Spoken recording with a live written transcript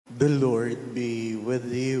The Lord be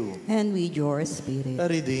with you. And with your spirit. A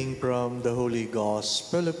reading from the Holy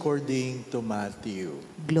Gospel according to Matthew.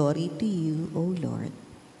 Glory to you, O Lord.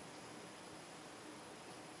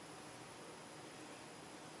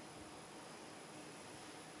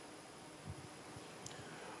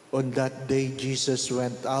 On that day, Jesus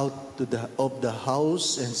went out of the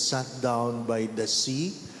house and sat down by the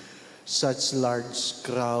sea. Such large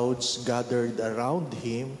crowds gathered around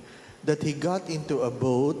him that he got into a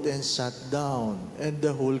boat and sat down, and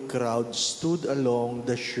the whole crowd stood along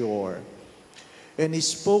the shore. And he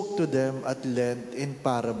spoke to them at length in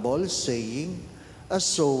parables, saying, A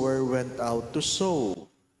sower went out to sow.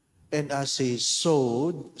 And as he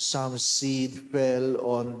sowed, some seed fell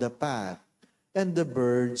on the path, and the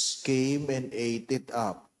birds came and ate it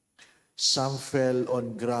up. Some fell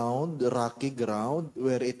on rocky ground,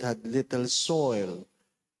 where it had little soil.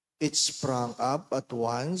 It sprang up at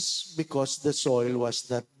once because the soil was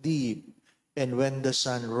not deep. And when the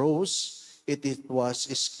sun rose, it was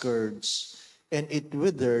scourged, and it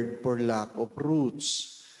withered for lack of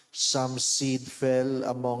roots. Some seed fell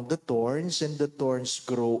among the thorns, and the thorns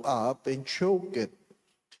grew up and choked it.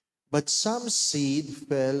 But some seed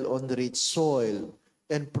fell on rich soil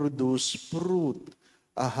and produced fruit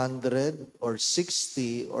 100 or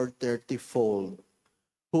 60 or 30-fold.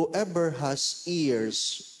 Whoever has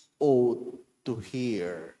ears ought to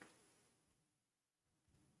hear.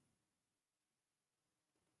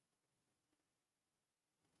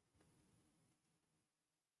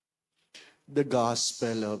 The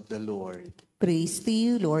Gospel of the Lord. Praise to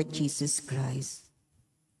you, Lord Jesus Christ.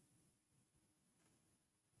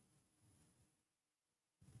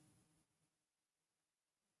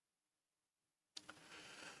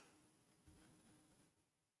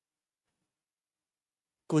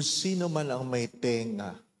 Kung sino man ang may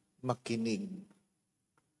tenga, makinig.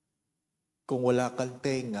 Kung wala kang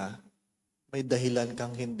tenga, may dahilan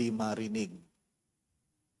kang hindi marinig.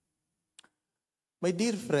 My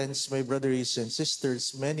dear friends, my brothers and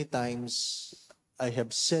sisters, many times I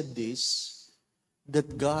have said this,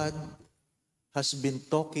 that God has been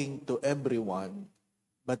talking to everyone,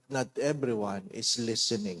 but not everyone is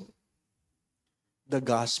listening. The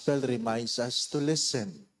gospel reminds us to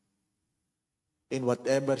listen. In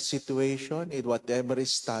whatever situation, in whatever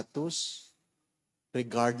status,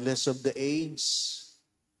 regardless of the age,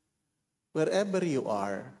 wherever you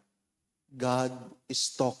are, God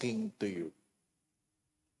is talking to you.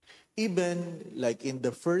 Even like in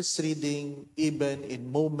the first reading, even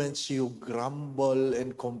in moments you grumble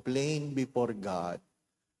and complain before God,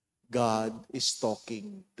 God is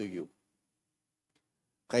talking to you.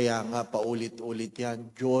 Kaya nga paulit-ulit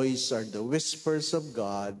yan, joys are the whispers of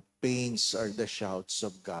God, pains are the shouts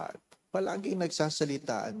of God. Palaging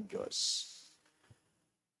nagsasalita ang Diyos.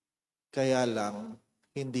 Kaya lang,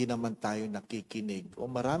 hindi naman tayo nakikinig o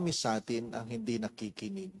marami sa atin ang hindi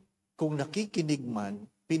nakikinig. Kung nakikinig man,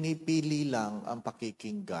 pinipili lang ang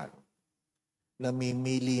pakikinggan.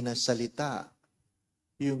 Namimili ng salita,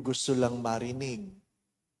 yung gusto lang marinig.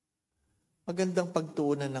 Magandang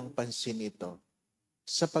pagtuunan ng pansin ito,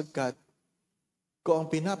 sapagkat kung ang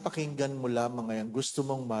pinapakinggan mo lamang ay ang gusto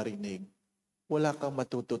mong marinig, wala kang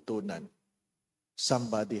matututunan.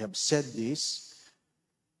 Somebody have said this,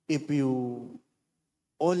 if you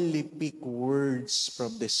only pick words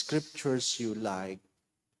from the scriptures you like,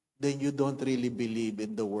 then you don't really believe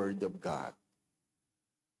in the Word of God.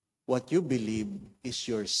 What you believe is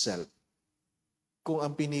yourself. Kung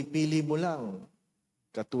ang pinipili mo lang,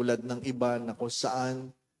 katulad ng iba na kung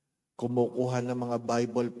saan kumukuha ng mga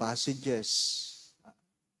Bible passages,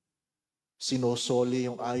 sinosoli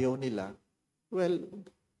yung ayaw nila, well,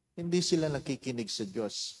 hindi sila nakikinig sa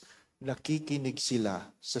Diyos. Nakikinig sila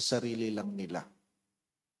sa sarili lang nila.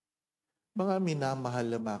 Mga minamahal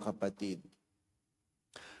na mga kapatid,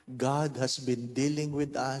 God has been dealing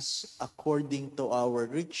with us according to our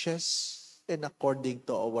riches and according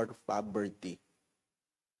to our poverty.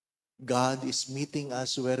 God is meeting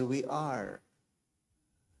us where we are.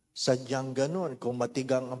 Sadyang ganun, kung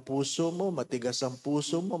matigang ang puso mo, matigas ang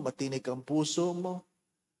puso mo, matinik ang puso mo,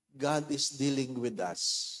 God is dealing with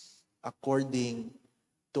us according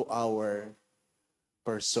to our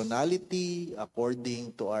personality,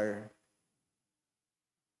 according to our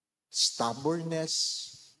stubbornness.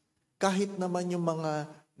 Kahit naman yung mga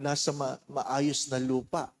nasa maayos na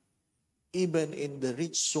lupa, even in the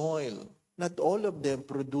rich soil, not all of them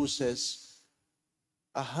produces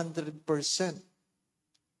 100%.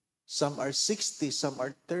 Some are 60, some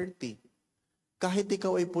are 30. Kahit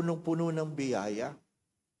ikaw ay punong-puno ng biyaya,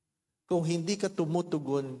 kung hindi ka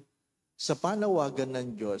tumutugon sa panawagan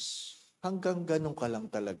ng Diyos, hanggang ganun ka lang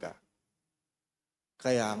talaga.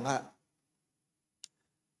 Kaya nga,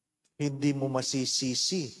 hindi mo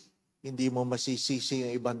masisisi yung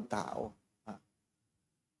ibang tao.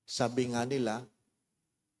 Sabi nga nila,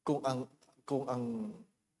 kung ang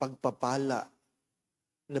pagpapala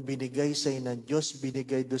na binigay sa ng Diyos,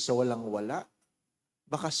 binigay doon sa walang-wala,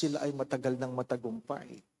 baka sila ay matagal ng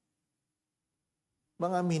matagumpay.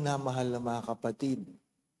 Mga minamahal na mga kapatid,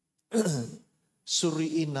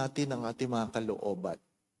 suriin natin ang ating mga kalooban.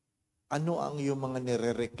 Ano ang iyong mga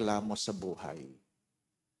nirereklamo sa buhay?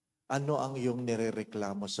 Ano ang iyong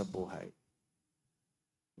nirereklamo sa buhay?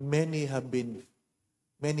 Many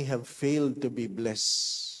have failed to be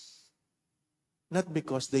blessed. Not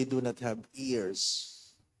because they do not have ears,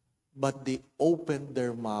 but they open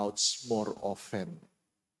their mouths more often.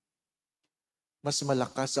 Mas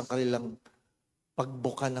malakas ang kanilang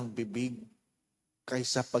pagbuka ng bibig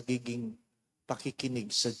kaysa pagiging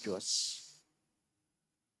pakikinig sa Diyos.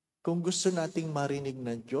 Kung gusto nating marinig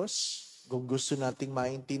ng Diyos, kung gusto nating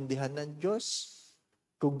maintindihan ng Diyos,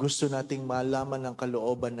 kung gusto nating malaman ang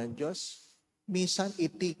kalooban ng Diyos, minsan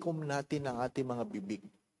itikom natin ang ating mga bibig.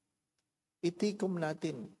 Itikom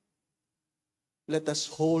natin. Let us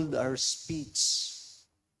hold our speech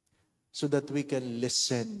so that we can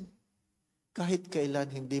listen. Kahit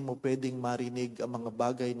kailan hindi mo pwedeng marinig ang mga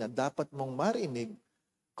bagay na dapat mong marinig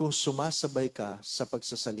kung sumasabay ka sa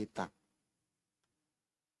pagsasalita.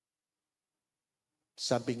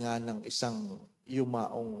 Sabi nga ng isang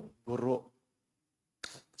yumaong guro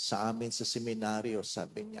sa amin sa seminaryo,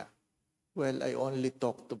 sabi niya, well, I only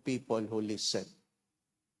talk to people who listen.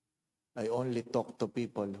 I only talk to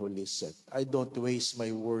people who listen. I don't waste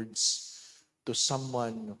my words to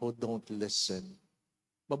someone who don't listen.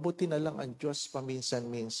 Mabuti na lang ang Diyos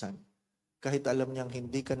paminsan-minsan. Kahit alam niyang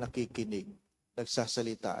hindi ka nakikinig,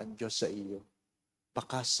 nagsasalita ang Diyos sa iyo.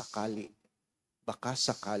 Baka sakali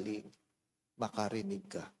makarinig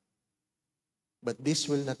ka. But this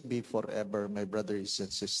will not be forever, my brothers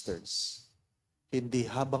and sisters. Hindi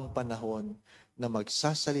habang panahon na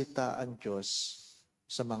magsasalita ang Diyos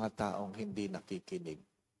sa mga taong hindi nakikinig.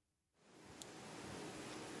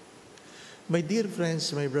 My dear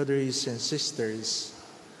friends, my brothers and sisters,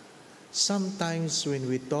 sometimes when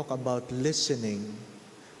we talk about listening,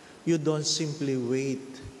 you don't simply wait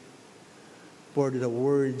for the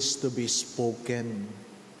words to be spoken.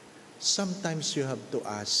 Sometimes you have to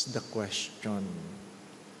ask the question.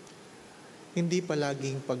 Hindi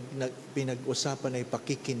palaging pag pinag-usapan ay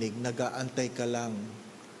pakikinig, nag-aantay ka lang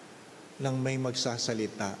nang may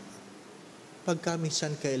magsasalita. Pagka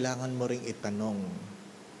minsan kailangan mo ring itanong,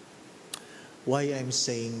 why I'm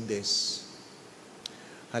saying this?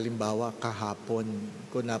 Halimbawa, kahapon,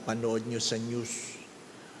 kung napanood nyo sa news,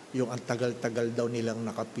 yung ang tagal-tagal daw nilang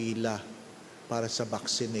nakapila para sa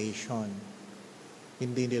vaccination.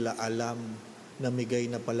 Hindi nila alam, namigay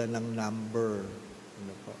na pala ng number.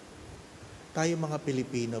 Ano po? Tayo mga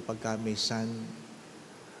Pilipino, pagka minsan,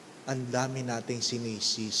 ang dami nating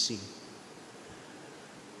sinisisi.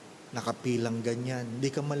 Nakapilang ganyan. Hindi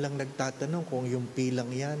ka man lang nagtatanong kung yung pilang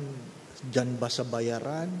yan, dyan ba sa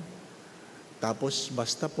bayaran? Tapos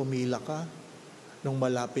basta pumila ka, nung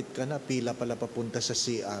malapit ka na, pila pala papunta sa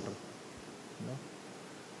CR. No?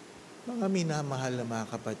 Mga minamahal na mga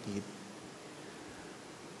kapatid,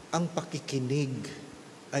 ang pakikinig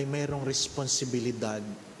ay mayroong responsibilidad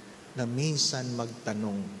na minsan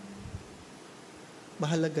magtanong.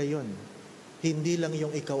 Mahalaga yon. Hindi lang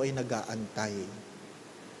yung ikaw ay nag-aantay.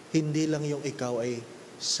 Hindi lang yung ikaw ay,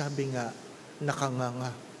 sabi nga,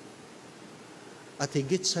 nakanganga. At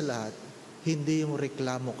higit sa lahat, hindi yung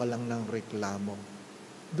reklamo ka lang ng reklamo.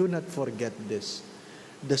 Do not forget this.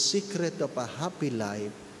 The secret of a happy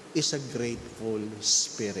life is a grateful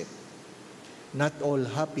spirit. Not all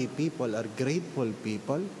happy people are grateful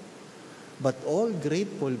people, but all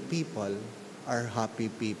grateful people are happy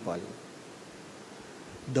people.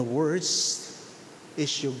 The worst is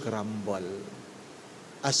you grumble,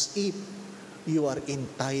 as if you are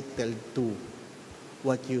entitled to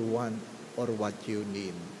what you want or what you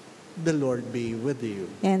need. The Lord be with you.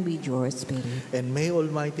 And with your spirit. And may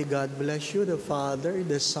Almighty God bless you, the Father,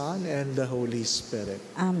 the Son, and the Holy Spirit.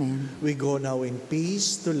 Amen. We go now in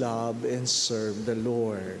peace to love and serve the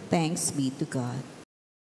Lord. Thanks be to God.